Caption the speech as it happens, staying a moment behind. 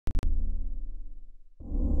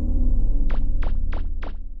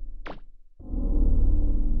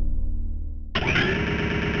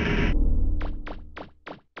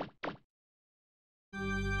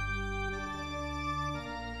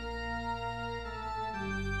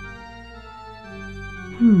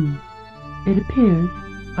It appears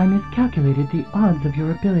I miscalculated the odds of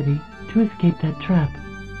your ability to escape that trap.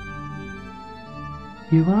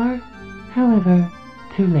 You are, however,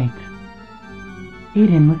 too late.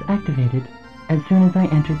 Eden was activated as soon as I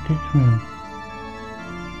entered this room.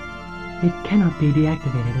 It cannot be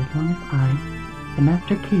deactivated as long as I, the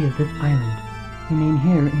master key of this island, remain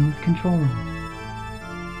here in this control room.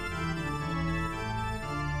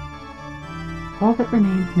 All that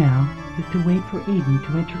remains now is to wait for Eden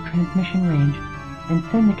to enter transmission range and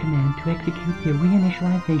send the command to execute the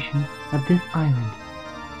reinitialization of this island.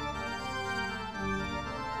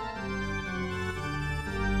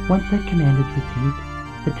 Once that command is received,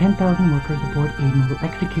 the 10,000 workers aboard Eden will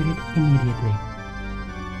execute it immediately.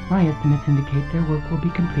 My estimates indicate their work will be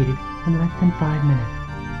completed in less than 5 minutes.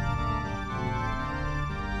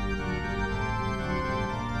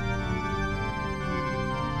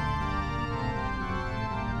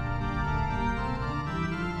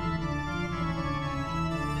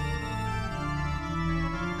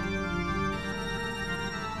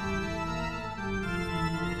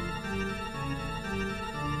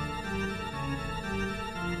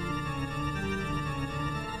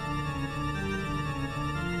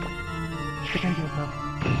 Defend yourself.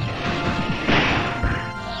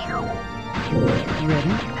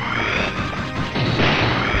 Ready?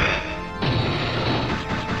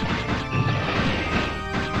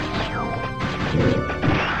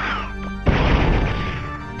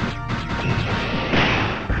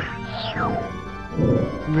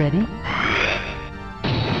 Ready?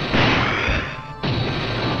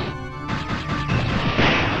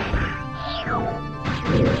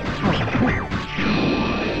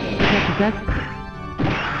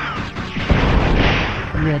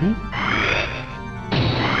 Ready?